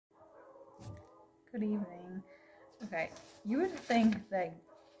Good evening. Okay, you would think that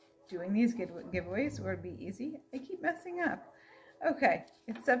doing these giveaways would be easy. I keep messing up. Okay,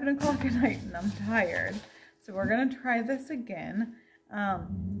 it's 7 o'clock at night and I'm tired. So we're gonna try this again.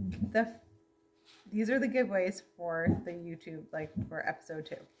 These are the giveaways for the YouTube, like for episode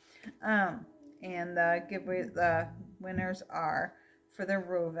 2. And the giveaways, the winners are, for the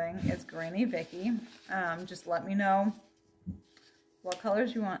roving, it's Granny Vicky. Just let me know what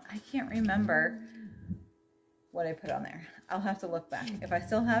colors you want. I can't remember what I put on there. I'll have to look back. If I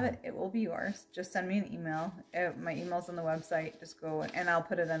still have it, it will be yours. Just send me an email. My email's on the website. Just go and I'll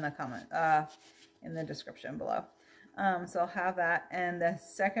put it in the comment, in the description below. So I'll have that. And the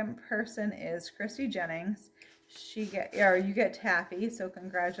second person is Christy Jennings. You get taffy, so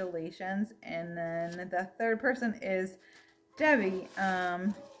congratulations. And then the third person is Debbie.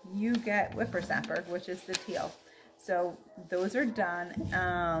 You get whippersnapper, which is the teal. So those are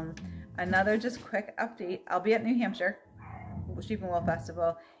done. Another just quick update. I'll be at New Hampshire Sheep and Wool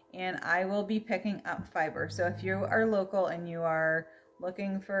Festival, and I will be picking up fiber. So if you are local and you are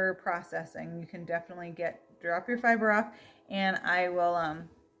looking for processing, you can definitely drop your fiber off, and I will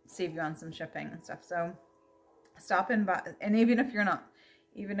save you on some shipping and stuff. So stop in by, and even if you're not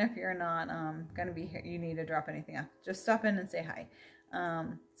gonna be here, you need to drop anything off, just stop in and say hi.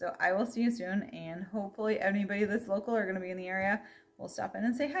 So I will see you soon, and hopefully anybody that's local or gonna be in the area will stop in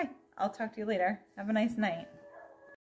and say hi. I'll talk to you later. Have a nice night.